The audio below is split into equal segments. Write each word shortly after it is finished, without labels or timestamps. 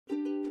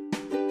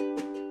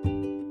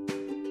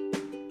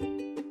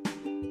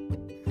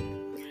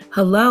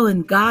Hello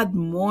and God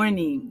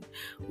morning.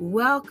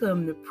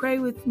 Welcome to Pray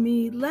With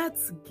Me.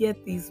 Let's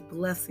get these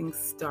blessings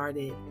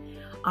started.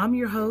 I'm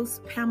your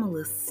host,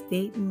 Pamela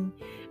Staten,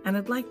 and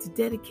I'd like to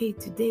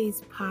dedicate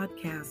today's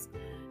podcast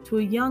to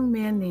a young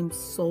man named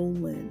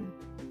Solon.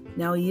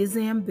 Now, he is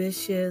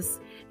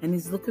ambitious and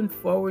he's looking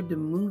forward to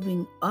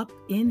moving up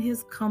in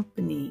his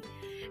company.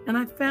 And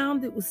I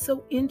found it was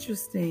so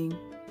interesting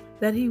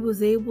that he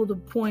was able to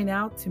point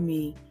out to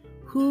me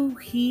who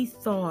he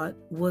thought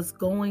was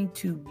going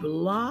to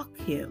block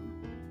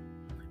him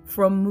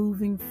from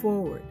moving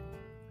forward.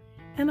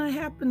 And I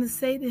happened to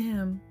say to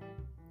him,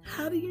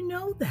 "How do you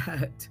know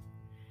that?"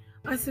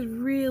 I said,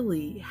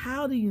 "Really?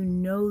 How do you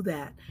know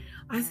that?"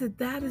 I said,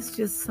 "That is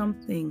just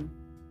something,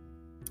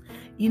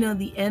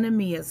 the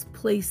enemy has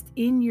placed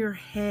in your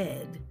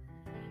head,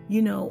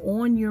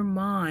 on your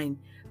mind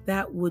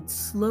that would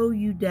slow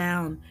you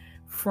down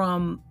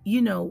from,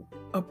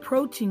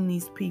 approaching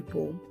these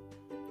people,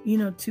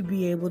 to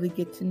be able to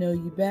get to know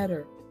you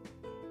better."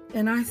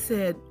 And I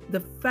said, the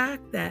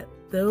fact that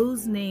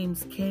those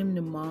names came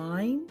to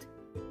mind,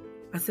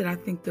 I said, I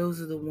think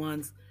those are the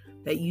ones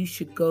that you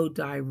should go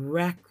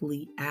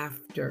directly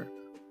after.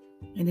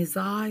 And his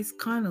eyes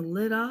kind of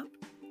lit up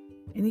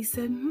and he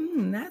said,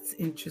 that's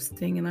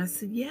interesting. And I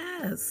said,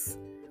 yes,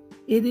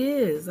 it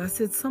is. I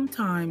said,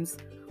 sometimes,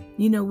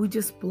 we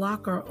just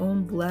block our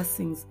own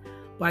blessings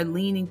by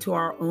leaning to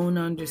our own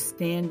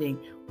understanding.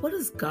 What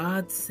does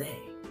God say?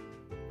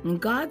 And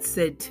God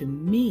said to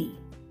me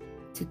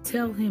to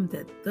tell him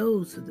that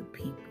those are the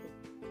people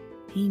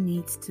he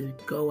needs to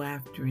go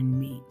after and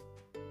meet.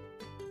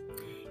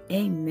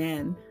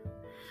 Amen.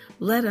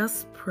 Let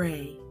us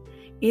pray.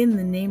 In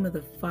the name of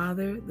the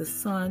Father, the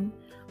Son,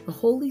 the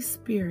Holy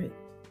Spirit.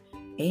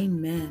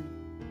 Amen.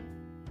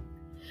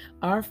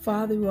 Our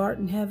Father who art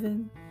in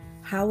heaven,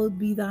 hallowed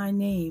be thy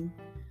name.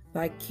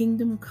 Thy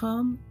kingdom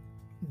come,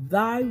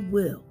 thy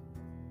will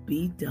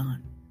be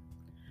done.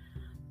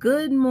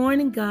 Good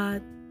morning,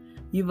 God.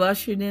 You've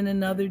ushered in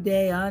another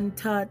day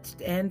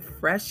untouched and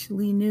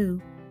freshly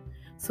new.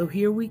 So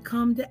here we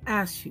come to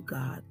ask you,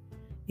 God,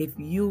 if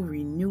you'll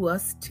renew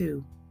us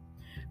too.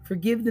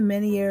 Forgive the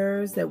many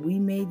errors that we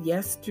made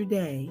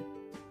yesterday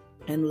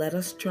and let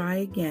us try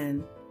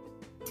again,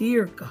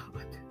 dear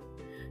God,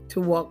 to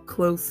walk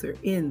closer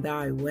in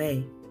thy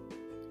way.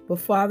 But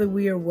Father,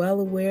 we are well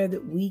aware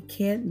that we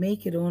can't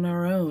make it on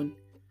our own.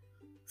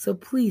 So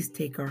please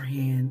take our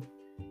hand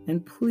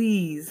and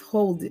please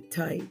hold it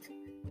tight,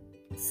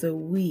 so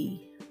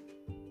we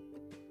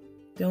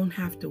don't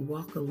have to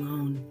walk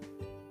alone.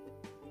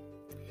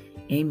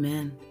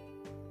 Amen.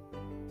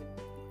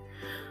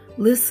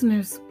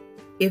 Listeners,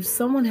 if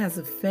someone has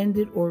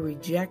offended or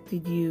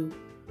rejected you,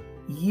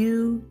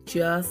 you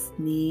just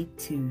need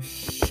to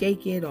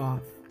shake it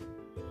off.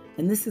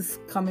 And this is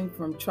coming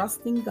from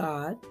Trusting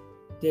God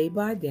Day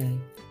by Day.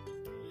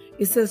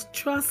 It says,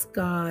 trust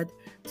God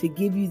to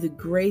give you the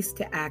grace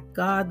to act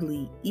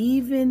godly,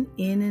 even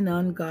in an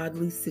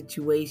ungodly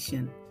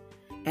situation,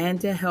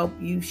 and to help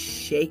you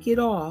shake it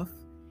off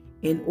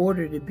in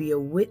order to be a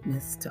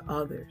witness to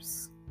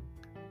others.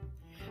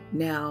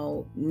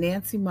 Now,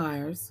 Nancy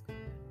Myers,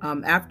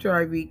 after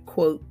I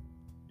quote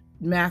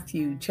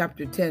Matthew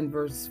chapter 10,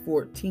 verse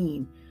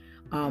 14,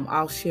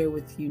 I'll share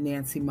with you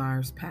Nancy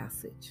Myers'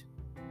 passage.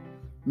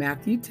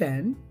 Matthew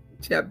 10,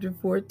 chapter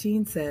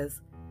 14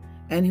 says,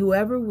 "And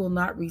whoever will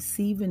not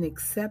receive and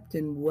accept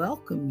and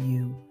welcome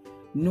you,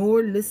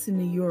 nor listen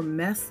to your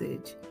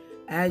message,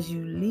 as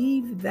you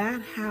leave that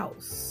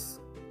house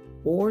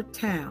or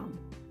town,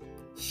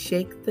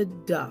 shake the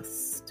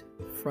dust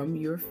from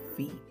your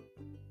feet."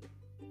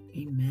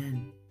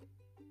 Amen.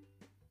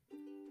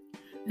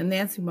 And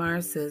Nancy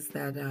Myers says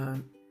that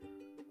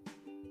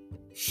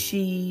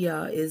she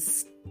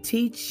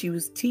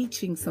was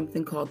teaching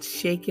something called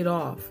Shake It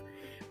Off,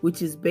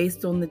 which is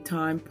based on the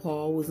time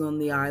Paul was on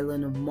the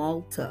island of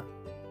Malta.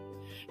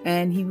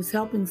 And he was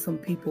helping some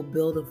people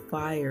build a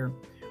fire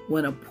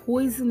when a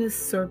poisonous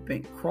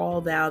serpent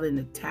crawled out and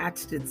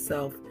attached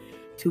itself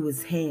to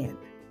his hand.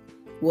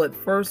 Well, at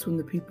first, when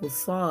the people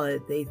saw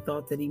it, they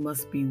thought that he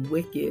must be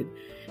wicked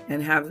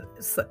and have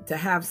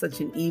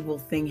such an evil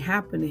thing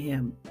happen to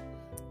him.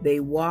 They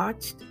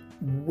watched,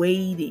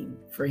 waiting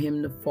for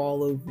him to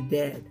fall over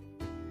dead.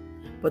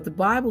 But the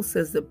Bible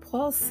says that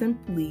Paul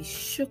simply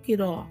shook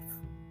it off.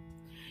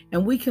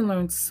 And we can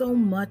learn so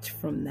much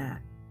from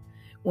that.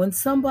 When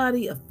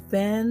somebody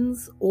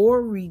offends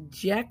or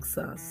rejects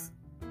us,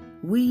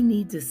 we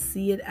need to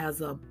see it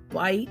as a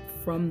bite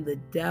from the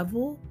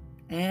devil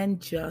and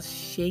just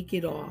shake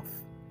it off.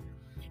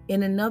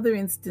 In another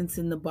instance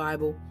in the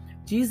Bible,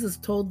 Jesus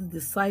told the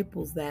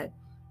disciples that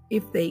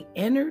if they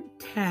entered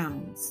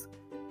towns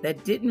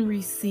that didn't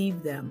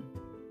receive them,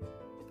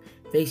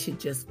 they should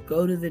just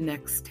go to the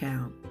next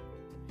town.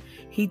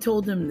 He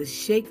told them to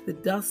shake the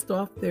dust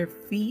off their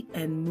feet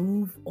and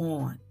move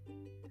on.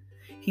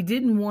 He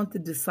didn't want the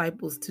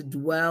disciples to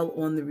dwell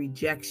on the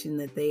rejection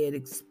that they had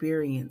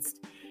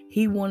experienced.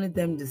 He wanted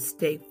them to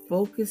stay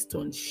focused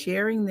on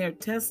sharing their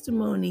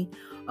testimony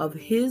of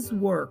his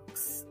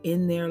works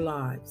in their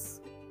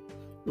lives.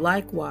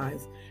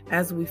 Likewise,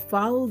 as we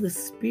follow the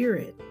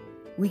Spirit,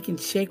 we can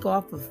shake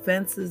off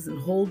offenses and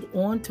hold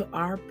on to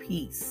our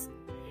peace.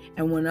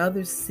 And when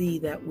others see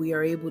that we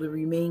are able to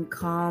remain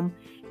calm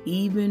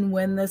even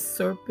when the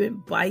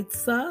serpent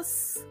bites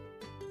us,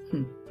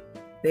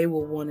 they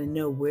will want to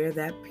know where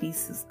that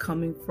peace is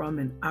coming from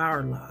in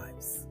our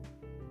lives.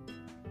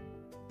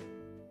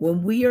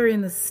 When we are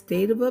in a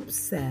state of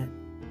upset,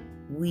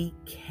 we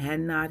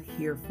cannot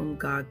hear from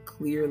God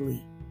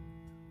clearly.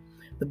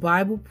 The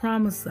Bible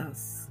promises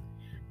us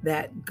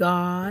that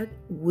God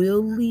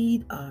will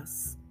lead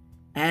us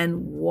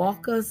and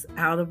walk us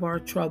out of our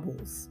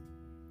troubles.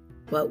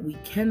 But we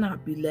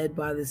cannot be led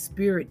by the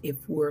Spirit if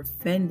we're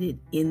offended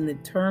in the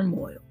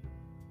turmoil.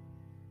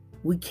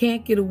 We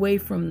can't get away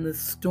from the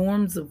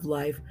storms of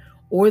life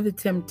or the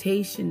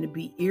temptation to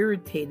be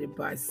irritated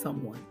by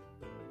someone.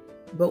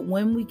 But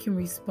when we can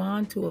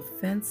respond to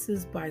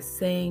offenses by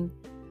saying,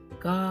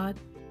 God,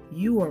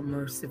 you are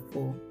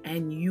merciful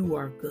and you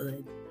are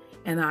good,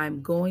 and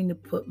I'm going to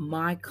put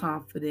my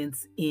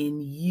confidence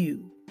in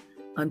you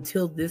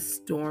until this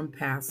storm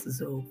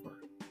passes over.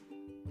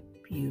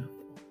 Beautiful.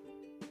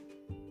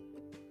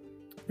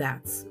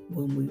 That's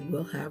when we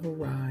will have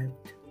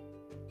arrived.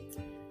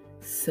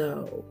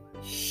 So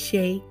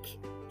shake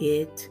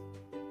it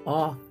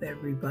off,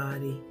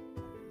 everybody.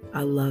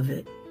 I love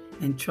it.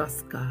 And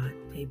trust God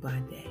day by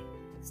day.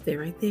 Stay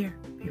right there.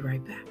 Be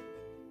right back.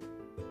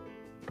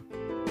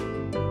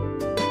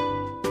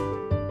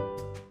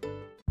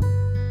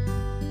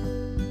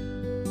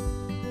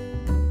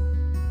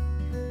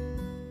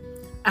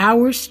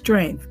 Our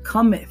strength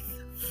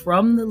cometh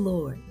from the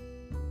Lord.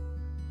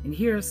 And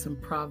here are some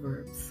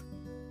proverbs.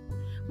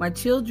 My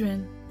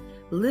children,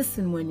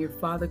 listen when your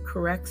father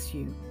corrects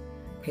you.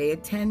 Pay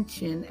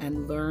attention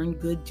and learn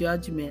good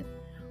judgment,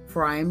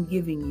 for I am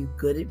giving you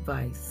good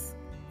advice.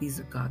 These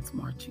are God's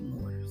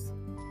marching orders.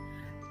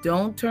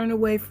 Don't turn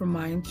away from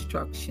my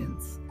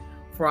instructions,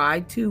 for I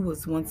too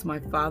was once my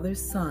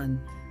father's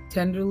son,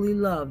 tenderly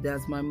loved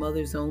as my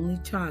mother's only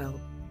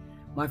child.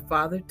 My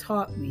father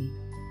taught me,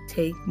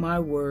 take my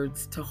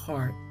words to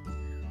heart.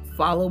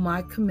 Follow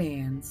my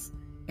commands,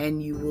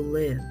 and you will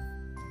live.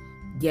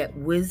 Get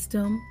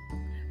wisdom,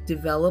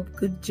 develop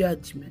good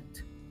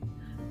judgment.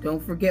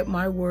 Don't forget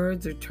my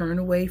words or turn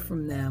away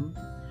from them.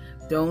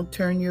 Don't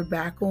turn your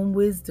back on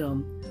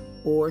wisdom,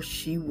 or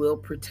she will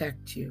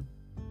protect you.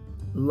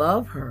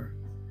 Love her,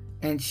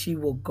 and she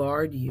will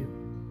guard you.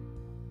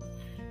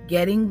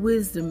 Getting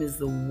wisdom is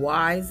the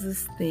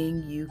wisest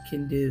thing you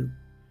can do.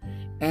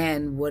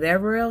 And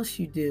whatever else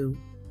you do,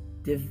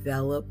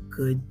 develop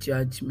good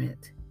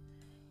judgment.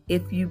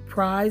 If you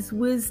prize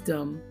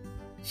wisdom,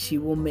 she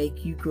will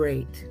make you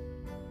great.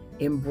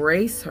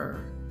 Embrace her,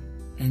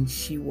 and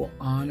she will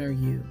honor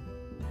you.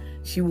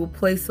 She will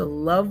place a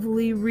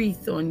lovely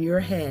wreath on your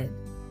head.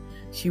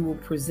 She will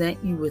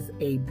present you with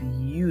a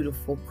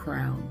beautiful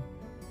crown.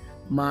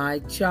 My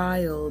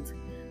child,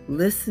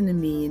 listen to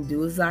me and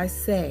do as I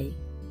say,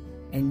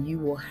 and you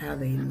will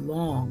have a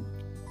long,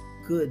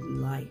 good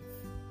life.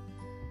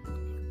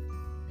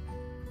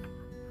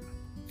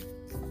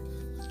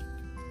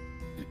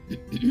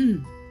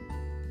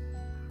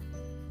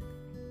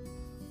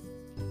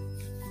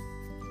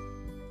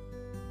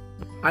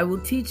 I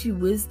will teach you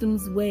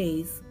wisdom's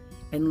ways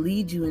and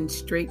lead you in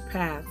straight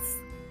paths.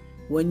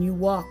 When you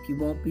walk, you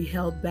won't be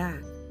held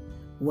back.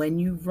 When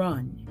you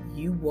run,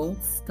 you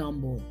won't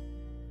stumble.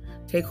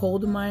 Take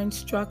hold of my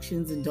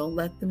instructions and don't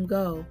let them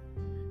go.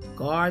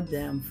 Guard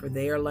them, for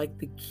they are like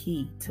the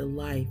key to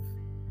life.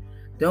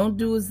 Don't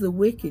do as the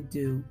wicked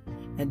do,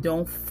 and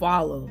don't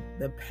follow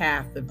the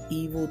path of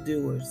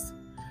evildoers.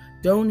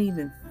 Don't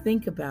even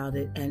think about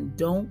it, and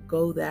don't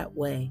go that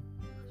way.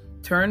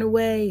 Turn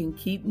away and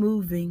keep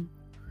moving,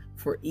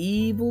 for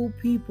evil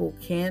people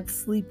can't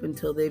sleep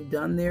until they've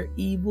done their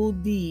evil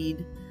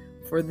deed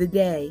for the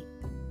day.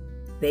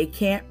 They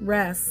can't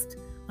rest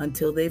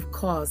until they've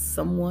caused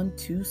someone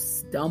to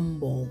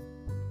stumble.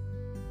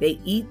 They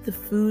eat the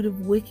food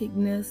of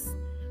wickedness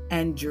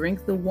and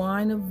drink the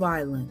wine of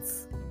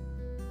violence.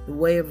 The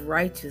way of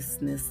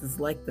righteousness is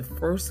like the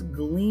first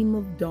gleam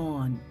of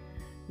dawn,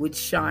 which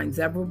shines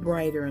ever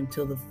brighter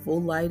until the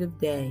full light of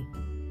day.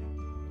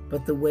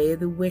 But the way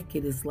of the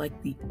wicked is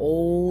like the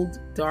old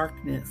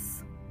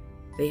darkness.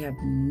 They have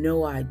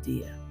no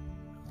idea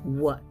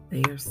what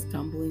they are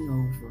stumbling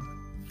over.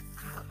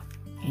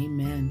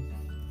 Amen.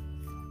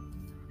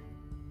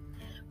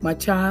 My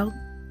child,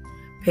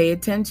 pay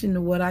attention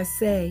to what I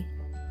say.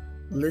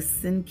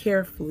 Listen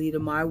carefully to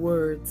my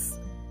words.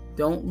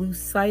 Don't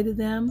lose sight of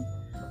them.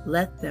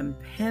 Let them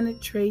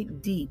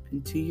penetrate deep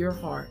into your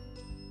heart,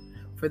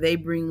 for they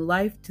bring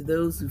life to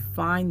those who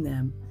find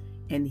them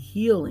and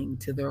healing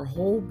to their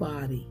whole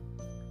body.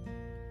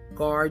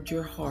 Guard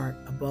your heart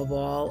above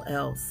all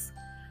else,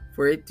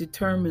 for it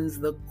determines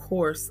the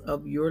course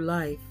of your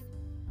life.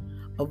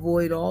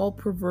 Avoid all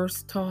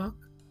perverse talk.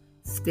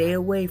 Stay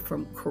away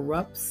from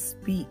corrupt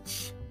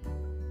speech.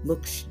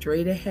 Look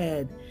straight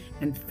ahead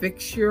and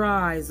fix your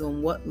eyes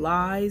on what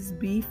lies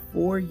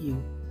before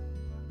you.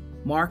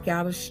 Mark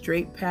out a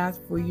straight path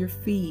for your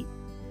feet.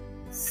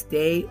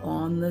 Stay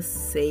on the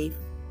safe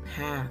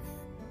path.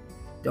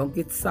 Don't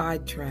get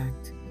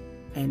sidetracked,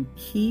 and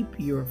keep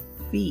your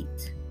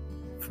feet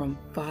from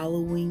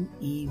following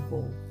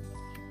evil.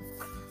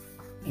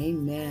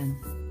 Amen.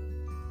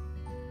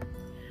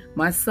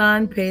 My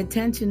son, pay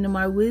attention to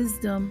my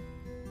wisdom.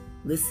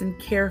 Listen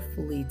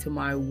carefully to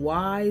my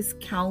wise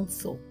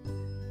counsel,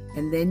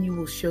 and then you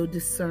will show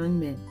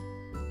discernment,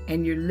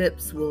 and your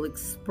lips will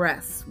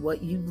express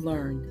what you've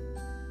learned.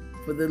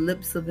 For the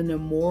lips of an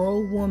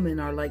immoral woman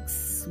are like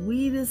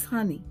sweet as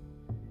honey,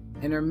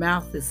 and her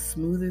mouth is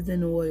smoother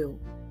than oil.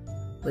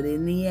 But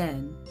in the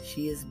end,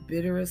 she is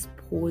bitter as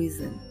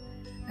poison,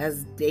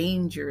 as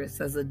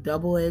dangerous as a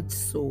double-edged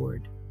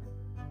sword.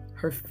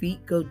 Her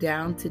feet go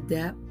down to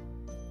death.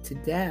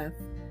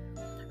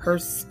 Her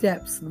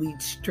steps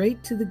lead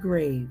straight to the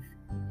grave,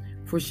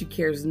 for she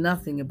cares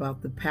nothing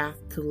about the path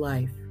to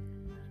life.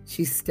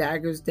 She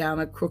staggers down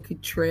a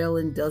crooked trail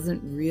and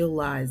doesn't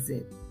realize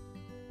it.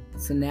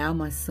 So now,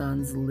 my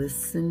sons,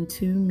 listen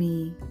to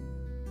me.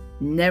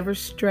 Never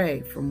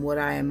stray from what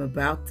I am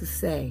about to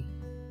say.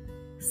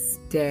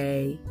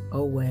 Stay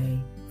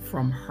away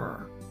from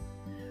her.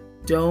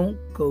 Don't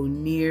go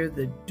near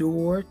the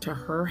door to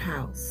her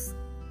house.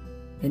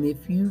 And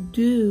if you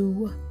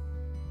do,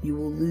 you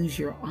will lose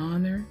your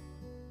honor,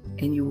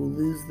 and you will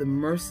lose the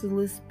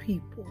merciless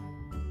people.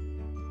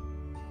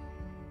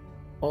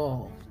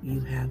 All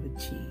you have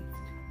achieved.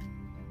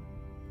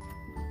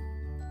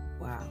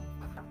 Wow.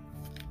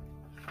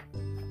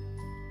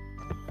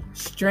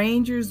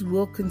 Strangers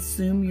will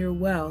consume your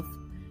wealth,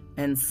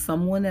 and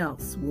someone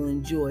else will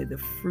enjoy the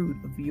fruit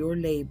of your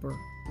labor.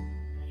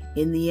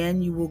 In the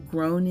end, you will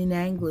groan in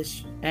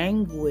anguish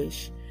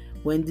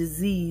when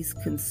disease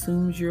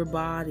consumes your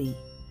body.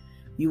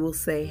 You will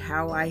say,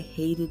 "How I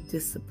hated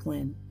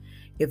discipline.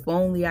 If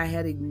only I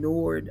had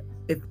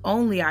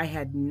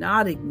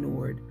not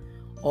ignored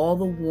all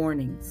the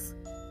warnings.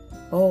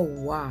 Oh,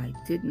 why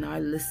didn't I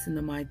listen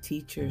to my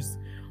teachers?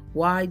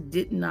 Why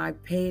didn't I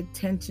pay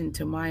attention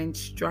to my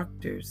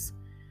instructors?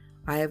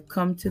 I have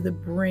come to the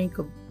brink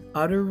of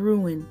utter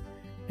ruin,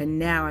 and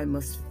now I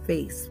must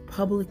face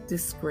public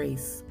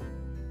disgrace.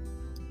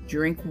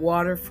 Drink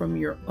water from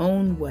your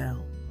own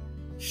well.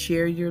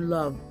 Share your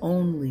love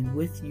only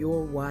with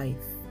your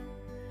wife.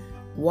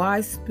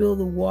 Why spill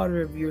the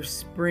water of your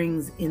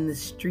springs in the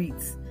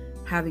streets,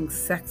 having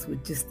sex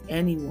with just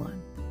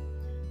anyone?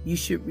 You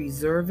should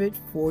reserve it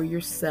for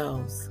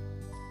yourselves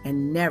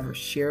and never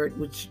share it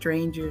with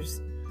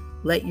strangers.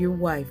 Let your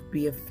wife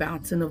be a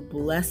fountain of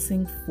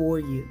blessing for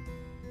you.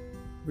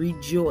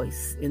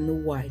 Rejoice in the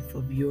wife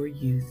of your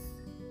youth."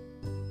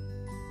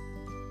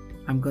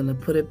 I'm going to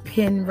put a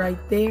pin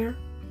right there,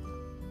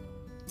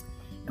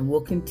 and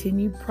we'll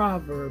continue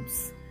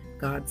Proverbs,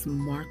 God's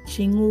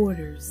marching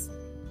orders,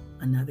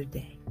 another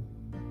day.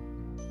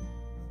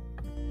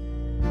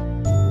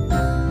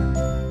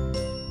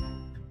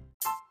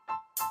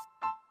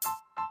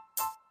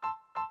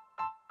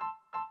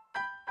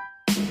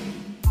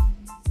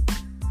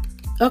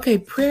 Okay,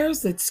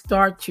 prayers that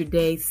start your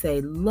day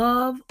say,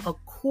 "Love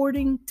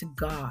according to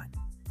God."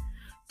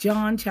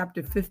 John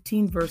chapter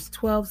 15, verse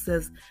 12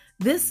 says,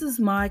 "This is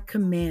my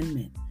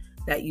commandment,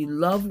 that you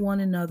love one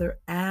another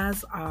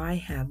as I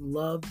have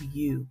loved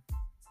you."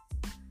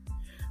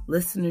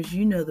 Listeners,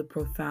 you know the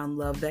profound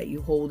love that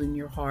you hold in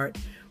your heart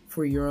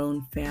for your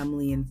own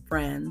family and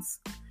friends.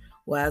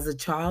 Well, as a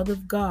child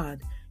of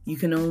God, you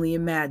can only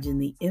imagine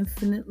the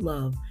infinite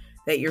love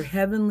that your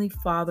heavenly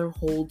Father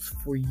holds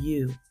for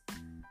you.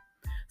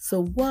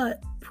 So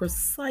what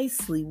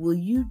precisely will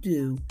you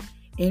do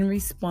in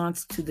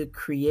response to the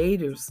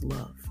Creator's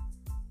love?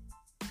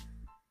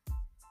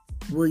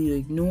 Will you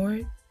ignore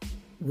it?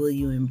 Will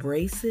you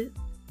embrace it?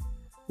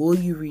 Will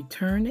you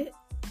return it?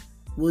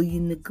 Will you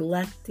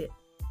neglect it?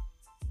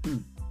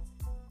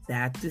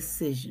 That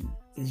decision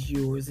is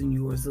yours and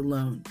yours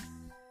alone.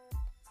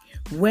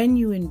 When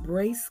you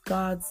embrace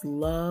God's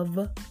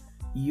love,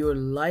 your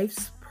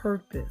life's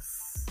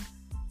purpose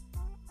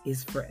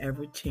is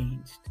forever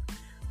changed.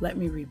 Let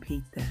me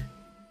repeat that.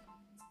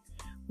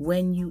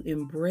 When you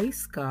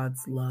embrace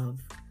God's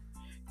love,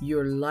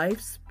 your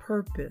life's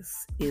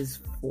purpose is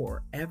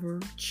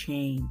forever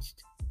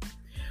changed.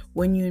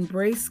 When you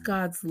embrace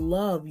God's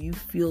love, you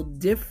feel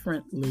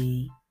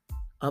differently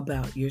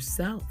about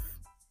yourself.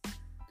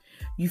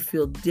 You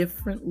feel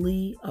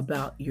differently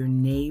about your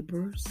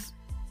neighbors.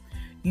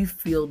 You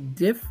feel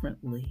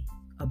differently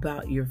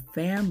about your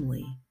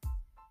family.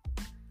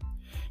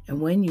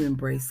 And when you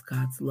embrace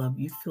God's love,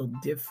 you feel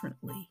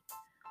differently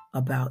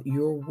about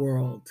your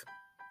world.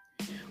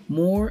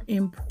 More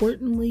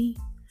importantly,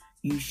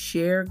 you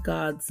share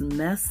God's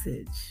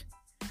message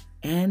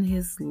and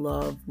His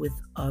love with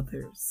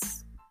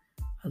others.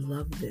 I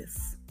love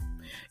this.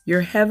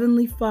 Your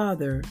Heavenly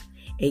Father,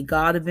 a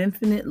God of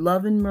infinite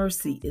love and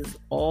mercy, is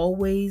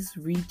always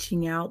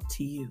reaching out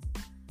to you.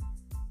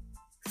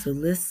 So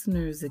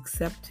listeners,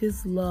 accept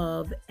His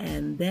love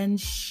and then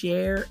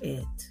share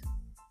it.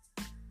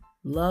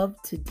 Love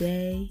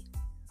today,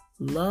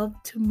 love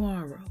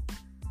tomorrow,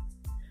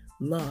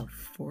 love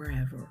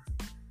forever.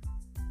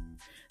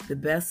 The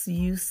best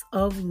use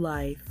of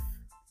life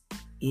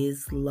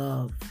is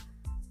love.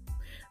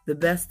 The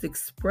best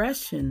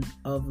expression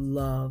of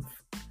love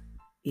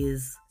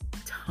is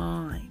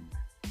time.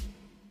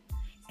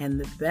 And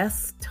the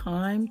best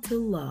time to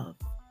love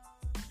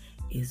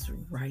is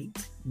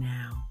right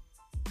now.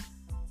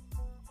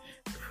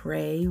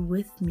 Pray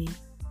with me.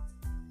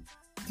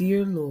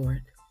 Dear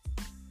Lord,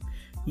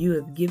 you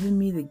have given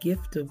me the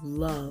gift of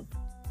love.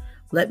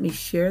 Let me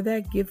share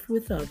that gift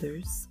with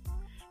others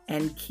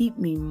and keep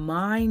me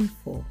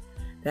mindful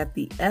that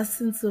the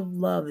essence of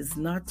love is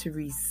not to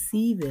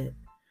receive it,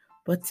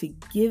 but to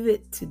give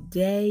it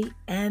today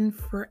and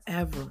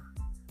forever.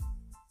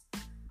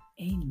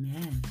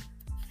 Amen.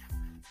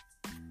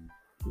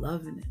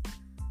 Loving it.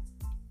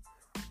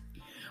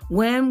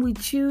 When we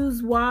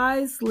choose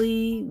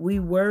wisely, we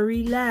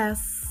worry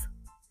less.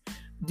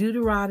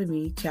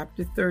 Deuteronomy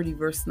chapter 30,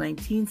 verse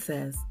 19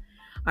 says,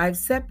 I've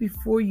set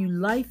before you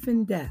life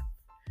and death,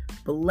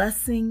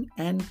 blessing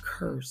and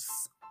curse.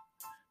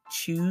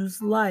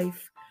 Choose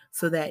life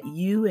so that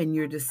you and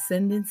your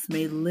descendants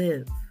may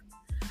live.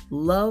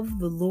 Love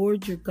the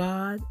Lord your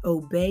God,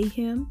 obey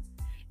him,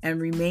 and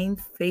remain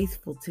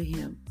faithful to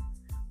him.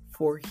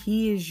 For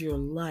he is your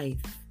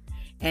life,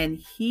 and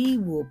he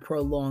will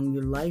prolong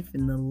your life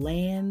in the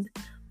land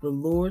the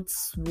Lord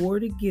swore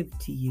to give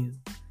to you.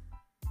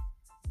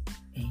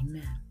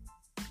 Amen.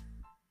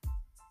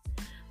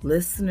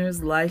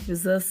 Listeners, life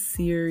is a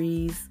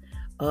series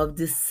of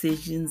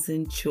decisions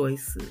and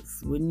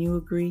choices. Wouldn't you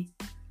agree?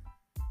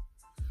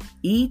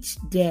 Each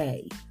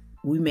day,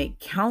 we make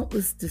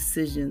countless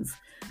decisions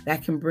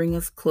that can bring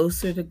us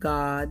closer to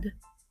God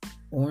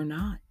or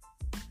not.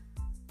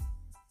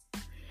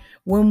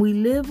 When we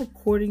live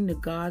according to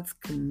God's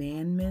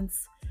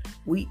commandments,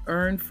 we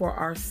earn for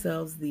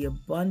ourselves the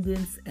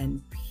abundance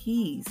and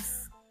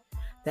peace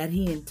that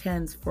he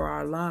intends for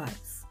our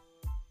lives.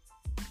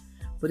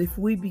 But if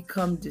we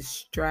become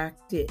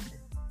distracted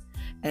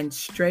and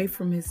stray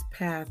from his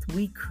path,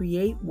 we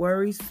create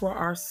worries for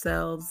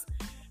ourselves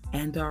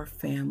and our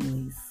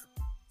families.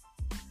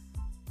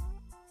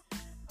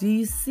 Do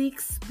you seek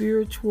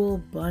spiritual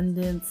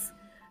abundance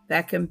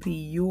that can be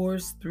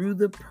yours through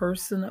the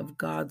person of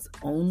God's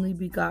only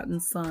begotten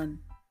Son?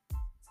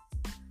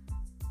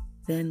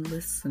 Then,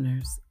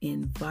 listeners,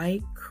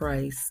 invite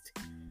Christ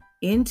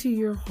into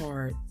your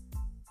heart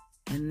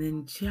and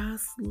then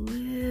just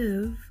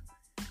live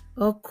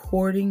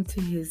according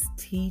to his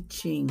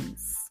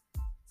teachings.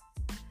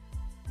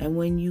 And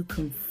when you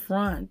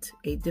confront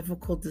a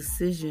difficult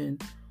decision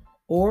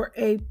or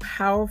a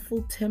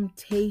powerful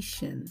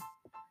temptation,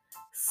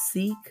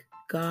 seek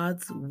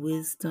God's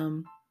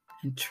wisdom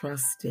and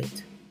trust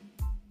it.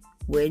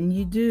 When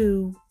you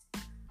do,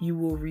 you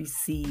will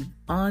receive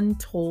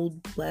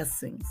untold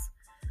blessings,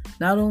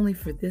 not only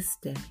for this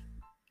day,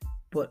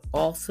 but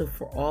also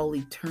for all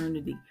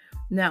eternity.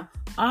 Now,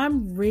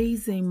 I'm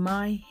raising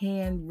my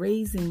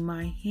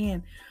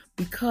hand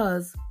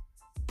because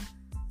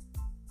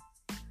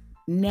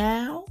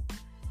now,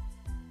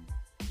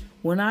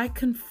 when I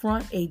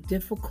confront a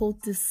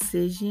difficult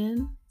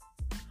decision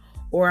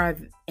or I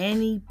have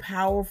any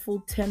powerful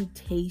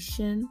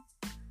temptation,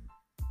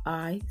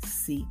 I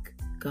seek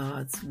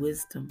God's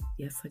wisdom.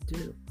 Yes, I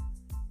do.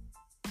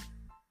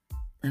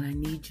 And I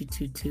need you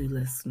to too,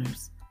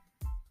 listeners.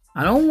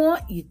 I don't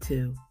want you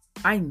to.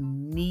 I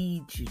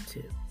need you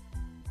to.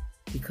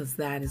 Because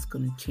that is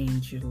going to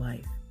change your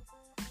life.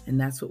 And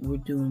that's what we're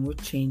doing. We're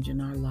changing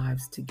our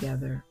lives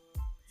together.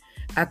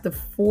 At the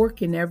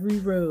fork in every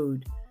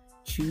road,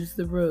 choose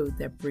the road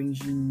that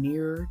brings you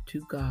nearer to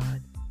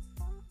God.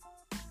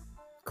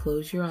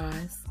 Close your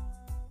eyes,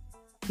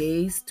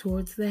 gaze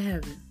towards the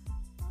heaven,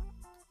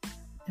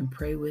 and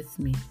pray with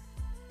me.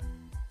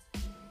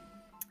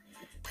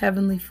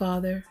 Heavenly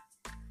Father,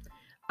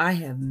 I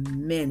have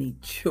many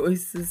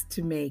choices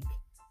to make.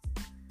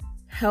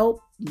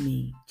 Help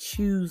me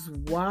choose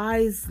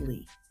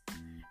wisely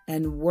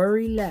and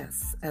worry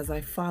less as I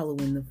follow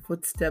in the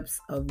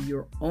footsteps of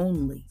your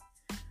only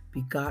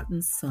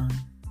begotten Son.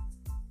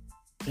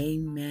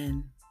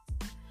 Amen.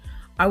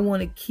 I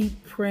want to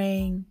keep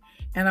praying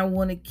and I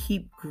want to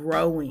keep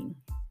growing.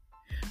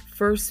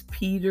 1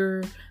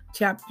 Peter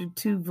chapter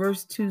 2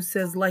 verse 2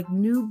 says, like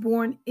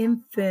newborn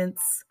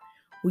infants,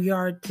 we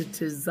are to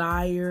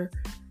desire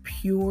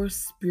pure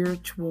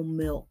spiritual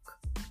milk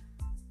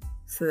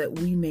so that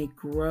we may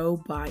grow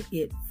by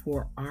it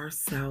for our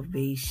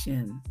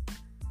salvation.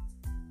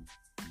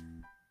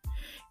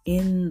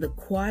 In the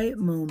quiet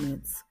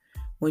moments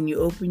when you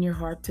open your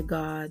heart to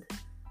God,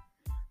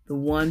 the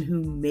one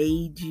who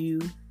made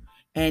you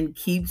and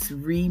keeps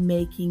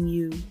remaking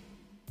you,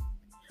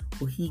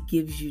 well, he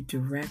gives you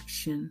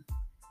direction,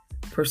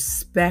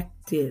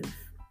 perspective,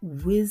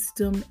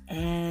 wisdom,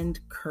 and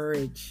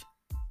courage.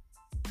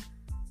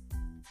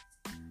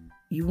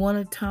 You want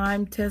a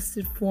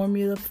time-tested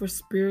formula for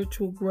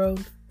spiritual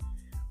growth?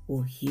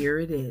 Well, here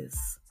it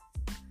is.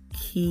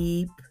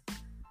 Keep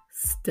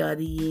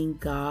studying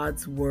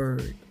God's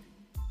word.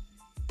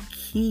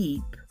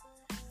 Keep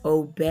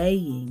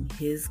obeying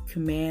his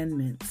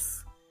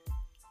commandments.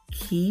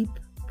 Keep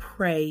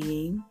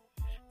praying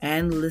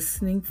and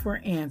listening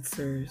for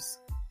answers,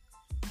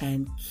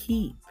 and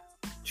keep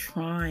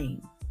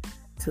trying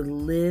to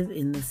live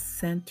in the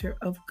center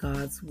of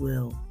God's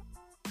will.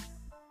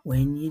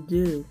 When you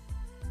do,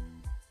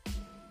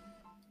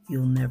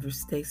 you'll never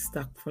stay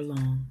stuck for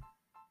long.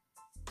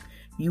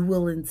 You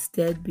will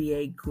instead be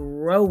a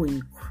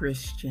growing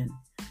Christian,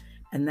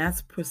 and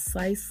that's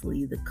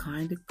precisely the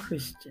kind of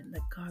Christian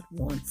that God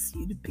wants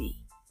you to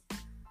be.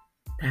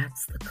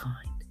 That's the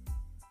kind.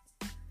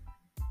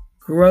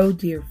 Grow,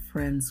 dear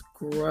friends,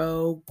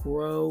 grow,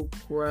 grow,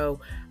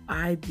 grow.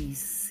 I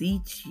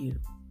beseech you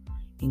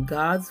in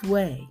God's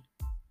way,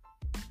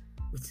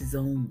 which is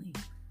only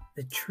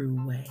the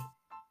true way.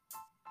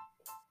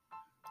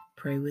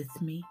 Pray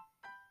with me.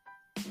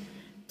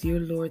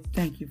 Dear Lord,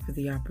 thank you for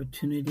the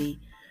opportunity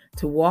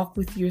to walk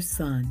with your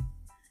Son,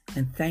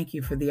 and thank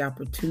you for the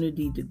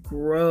opportunity to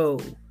grow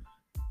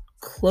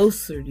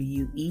closer to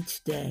you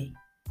each day.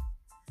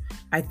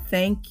 I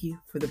thank you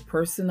for the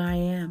person I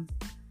am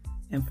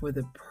and for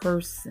the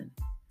person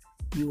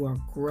you are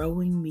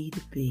growing me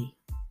to be.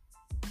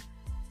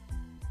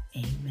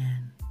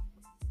 Amen.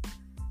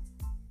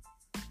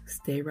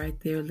 Stay right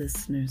there,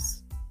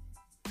 listeners.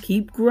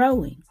 Keep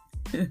growing,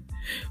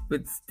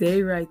 but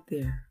stay right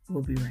there.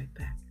 We'll be right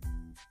back.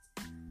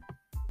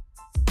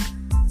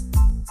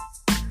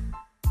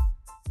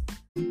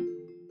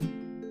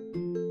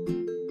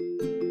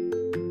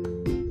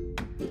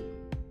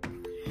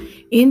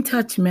 In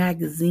Touch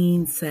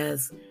magazine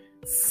says,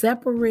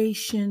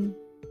 separation,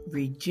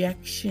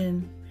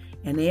 rejection,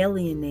 and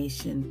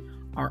alienation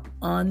are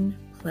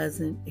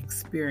unpleasant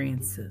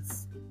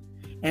experiences,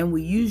 and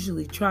we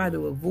usually try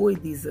to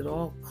avoid these at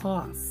all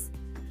costs.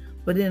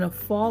 But in a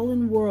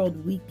fallen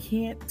world, we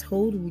can't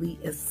totally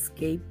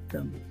escape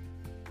them.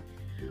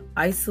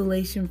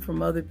 Isolation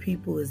from other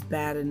people is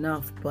bad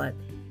enough, but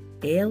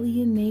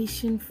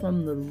alienation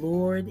from the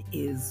Lord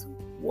is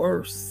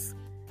worse.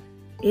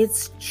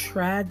 It's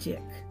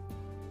tragic.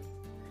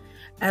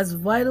 As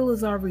vital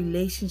as our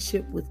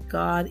relationship with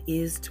God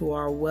is to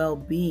our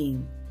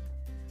well-being,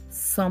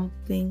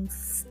 something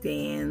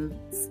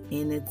stands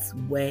in its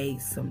way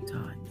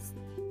sometimes.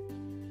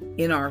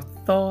 In our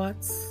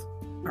thoughts,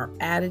 our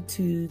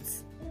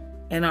attitudes,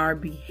 and our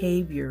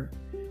behavior,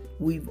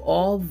 we've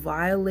all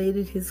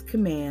violated His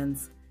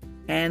commands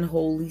and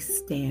holy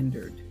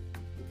standard.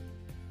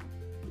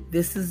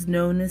 This is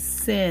known as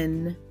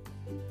sin.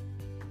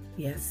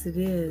 Yes, it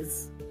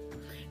is.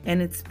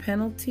 And its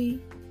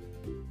penalty,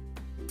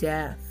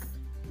 death.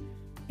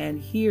 And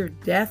here,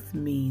 death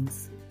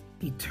means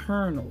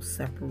eternal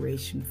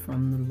separation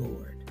from the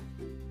Lord.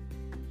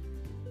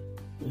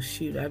 Well,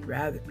 shoot, I'd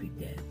rather be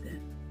dead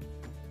then.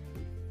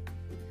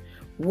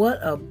 What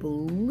a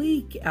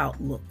bleak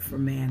outlook for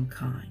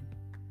mankind,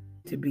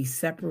 to be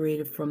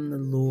separated from the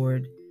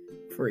Lord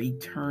for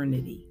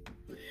eternity.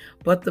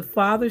 But the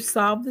Father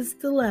solved this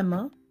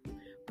dilemma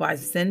by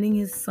sending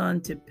His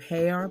Son to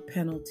pay our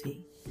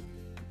penalty.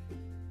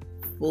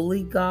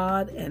 Fully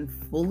God and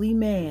fully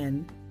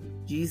man,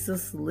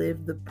 Jesus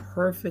lived the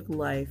perfect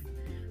life,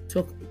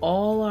 took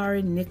all our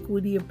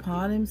iniquity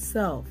upon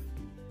Himself,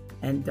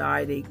 and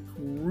died a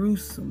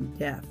gruesome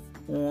death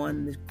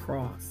on the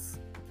cross.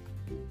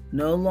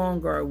 No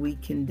longer are we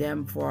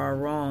condemned for our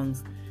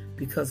wrongs,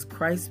 because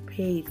Christ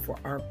paid for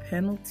our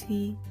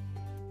penalty.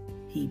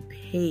 He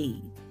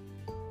paid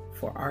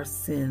for our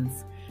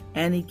sins,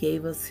 and He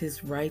gave us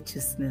His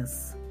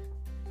righteousness.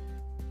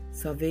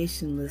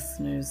 Salvation,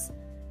 listeners,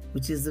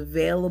 which is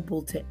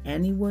available to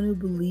anyone who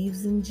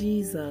believes in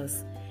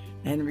Jesus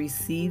and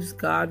receives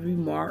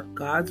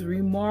God's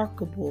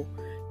remarkable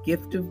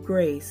gift of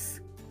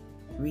grace,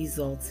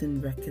 results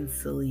in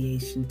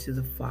reconciliation to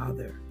the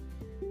Father.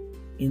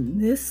 In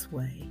this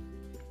way,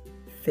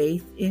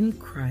 faith in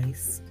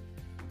Christ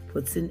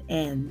puts an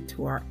end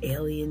to our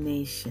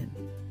alienation,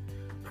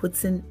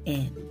 puts an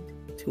end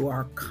to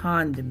our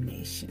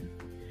condemnation,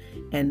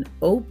 and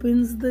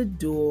opens the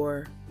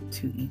door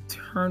to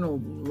eternal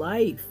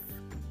life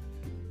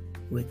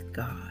with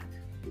God.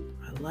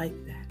 I like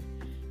that.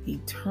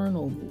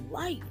 Eternal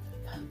life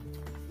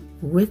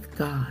with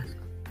God.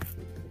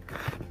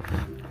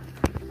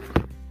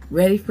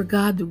 Ready for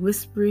God to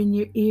whisper in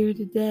your ear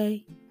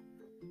today?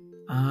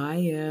 I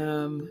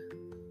am.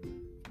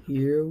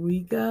 Here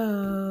we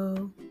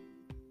go.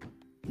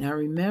 Now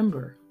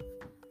remember,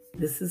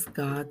 this is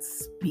God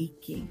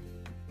speaking.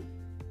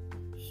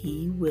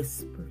 He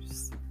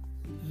whispers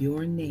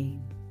Your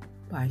Name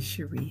by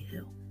Cherie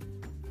Hill.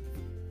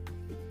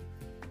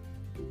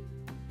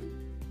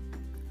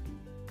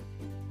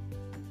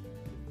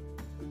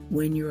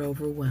 When you're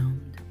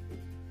overwhelmed,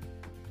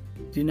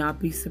 do not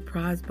be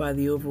surprised by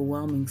the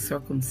overwhelming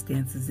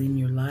circumstances in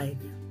your life.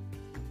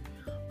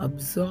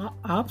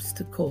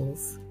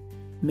 Obstacles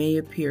may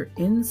appear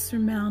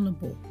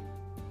insurmountable,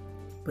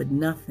 but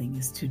nothing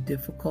is too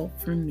difficult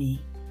for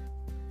me.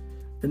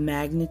 The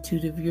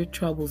magnitude of your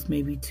troubles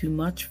may be too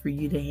much for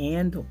you to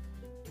handle,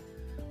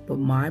 but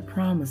my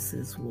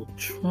promises will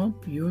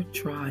trump your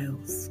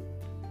trials.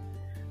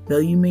 Though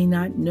you may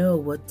not know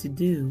what to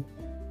do,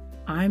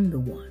 I'm the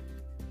one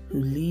who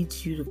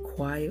leads you to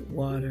quiet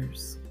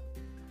waters.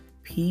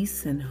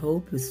 Peace and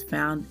hope is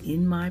found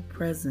in my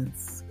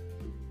presence.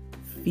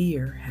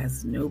 Fear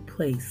has no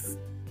place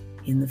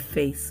in the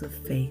face of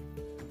faith.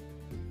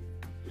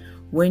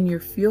 When you're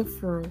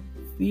fearful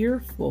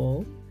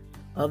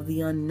of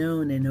the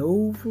unknown and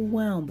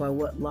overwhelmed by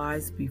what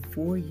lies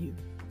before you,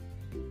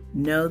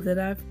 know that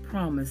I've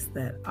promised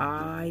that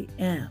I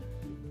am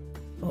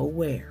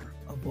aware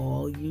of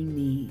all you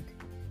need.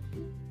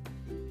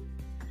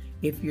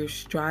 If you're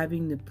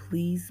striving to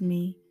please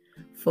me,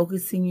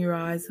 focusing your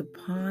eyes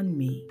upon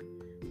me,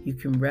 you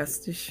can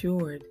rest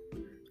assured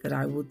that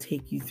I will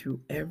take you through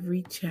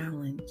every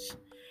challenge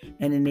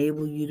and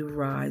enable you to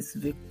rise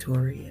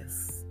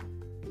victorious.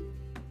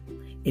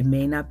 It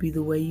may not be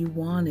the way you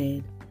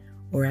wanted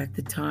or at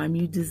the time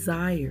you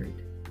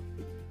desired,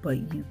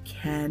 but you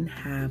can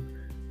have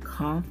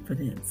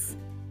confidence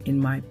in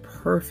my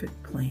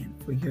perfect plan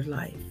for your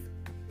life.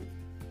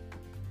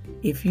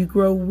 If you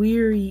grow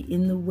weary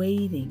in the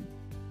waiting,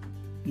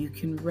 you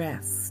can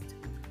rest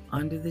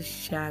under the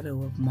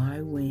shadow of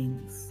my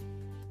wings.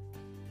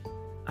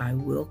 I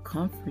will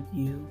comfort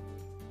you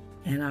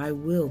and I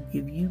will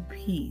give you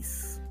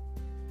peace.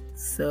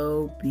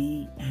 So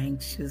be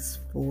anxious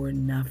for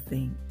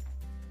nothing.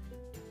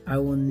 I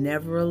will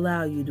never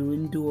allow you to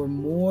endure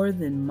more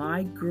than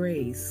my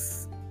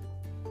grace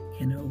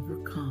can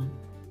overcome.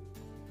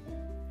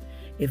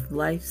 If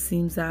life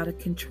seems out of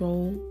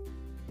control,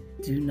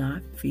 do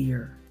not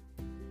fear.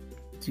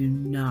 Do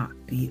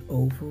not be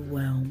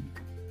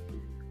overwhelmed.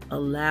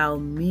 Allow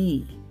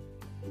me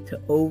to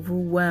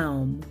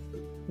overwhelm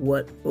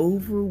what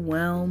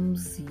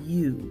overwhelms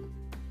you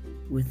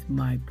with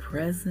my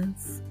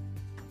presence,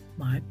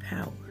 my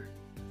power,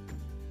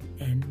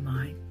 and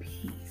my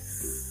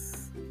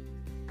peace.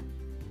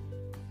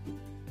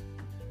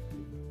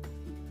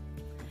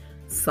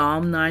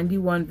 Psalm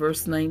 91,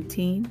 verse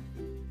 19.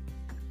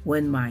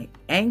 When my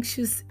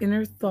anxious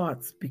inner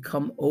thoughts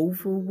become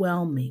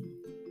overwhelming,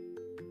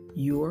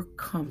 your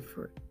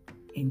comfort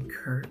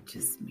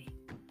encourages me.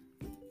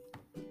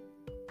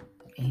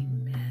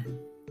 Amen.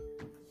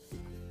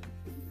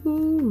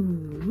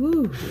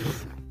 Ooh.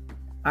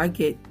 I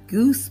get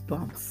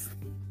goosebumps.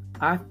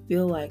 I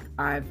feel like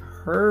I've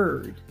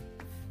heard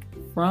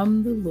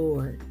from the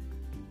Lord.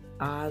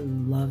 I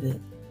love it.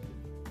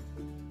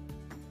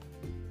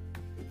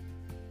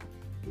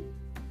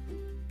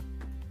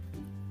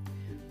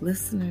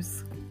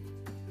 Listeners,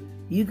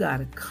 you got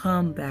to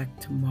come back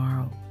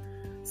tomorrow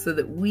so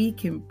that we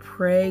can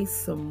pray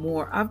some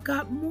more. I've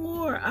got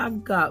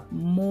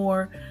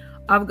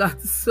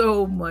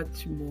so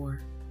much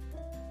more.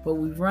 But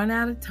we've run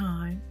out of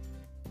time,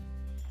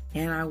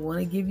 and I want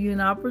to give you an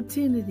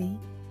opportunity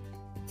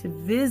to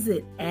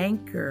visit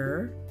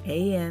Anchor,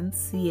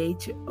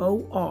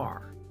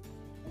 ANCHOR,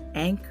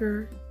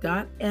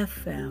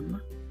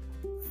 anchor.fm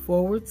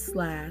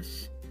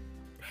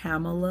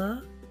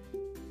 /Pamela,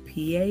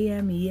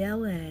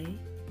 PAMELA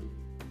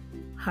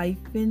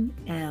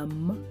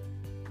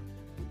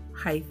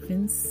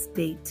 -M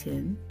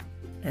Staton,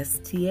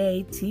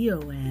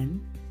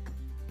 STATON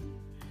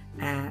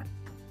at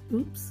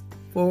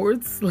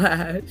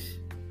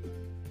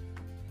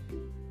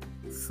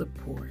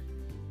 /support.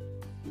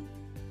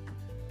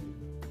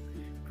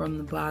 From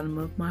the bottom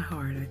of my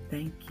heart, I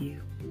thank you.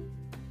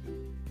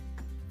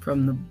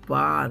 From the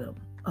bottom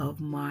of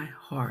my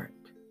heart,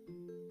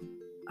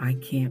 I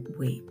can't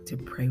wait to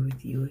pray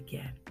with you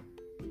again.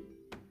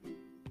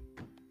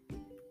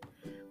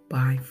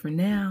 Bye for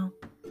now.